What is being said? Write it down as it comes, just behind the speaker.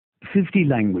50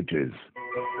 languages.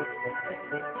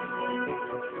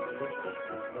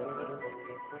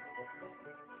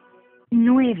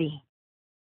 9.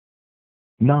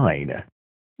 9.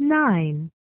 9.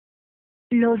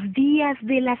 Los días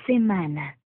de la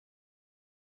semana.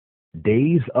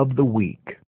 Days of the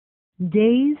week.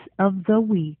 Days of the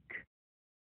week.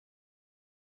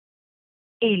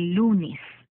 El lunes.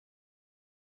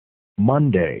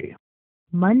 Monday.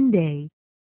 Monday.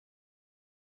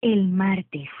 El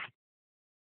martes.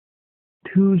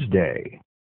 Tuesday.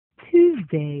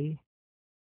 Tuesday.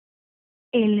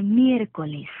 El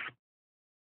miércoles.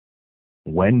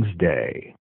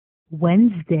 Wednesday.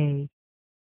 Wednesday.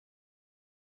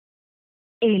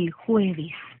 El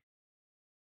jueves.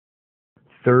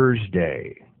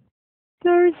 Thursday.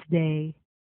 Thursday.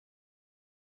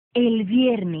 El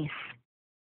viernes.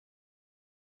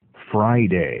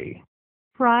 Friday.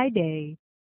 Friday.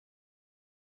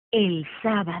 El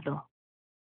sábado.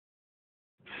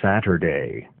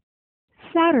 Saturday.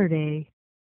 Saturday.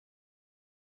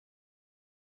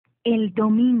 El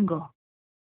domingo.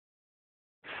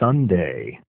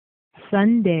 Sunday.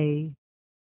 Sunday.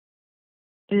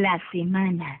 La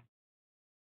semana.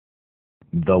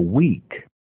 The week.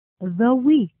 The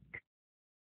week.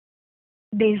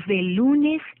 Desde el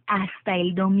lunes hasta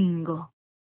el domingo.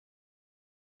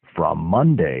 From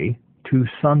Monday to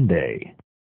Sunday.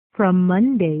 From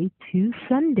Monday to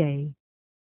Sunday.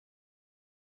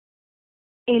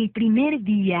 El primer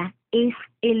día es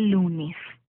el lunes.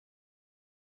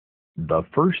 The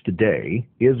first day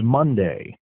is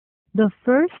Monday. The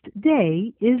first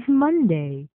day is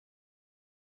Monday.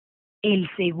 El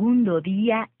segundo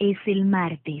día es el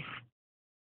martes.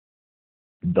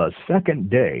 The second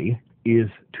day is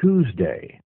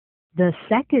Tuesday. The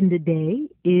second day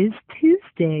is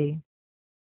Tuesday.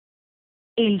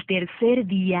 El tercer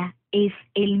día es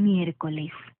el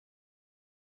miércoles.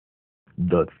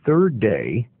 The third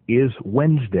day is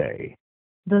Wednesday.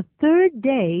 The third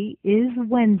day is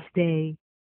Wednesday.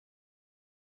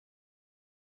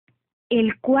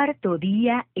 El cuarto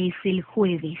día es el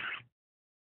jueves.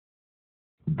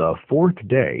 The fourth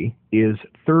day is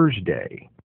Thursday.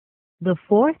 The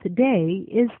fourth day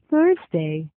is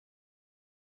Thursday.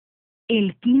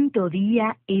 El quinto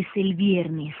día es el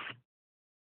viernes.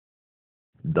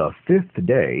 The fifth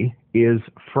day is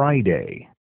Friday.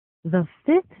 The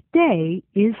fifth day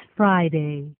is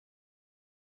Friday.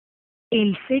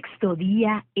 El sexto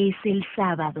día es el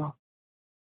sábado.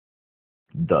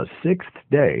 The sixth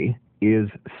day is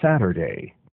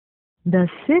Saturday. The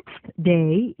sixth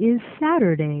day is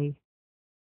Saturday.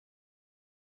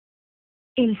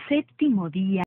 El séptimo día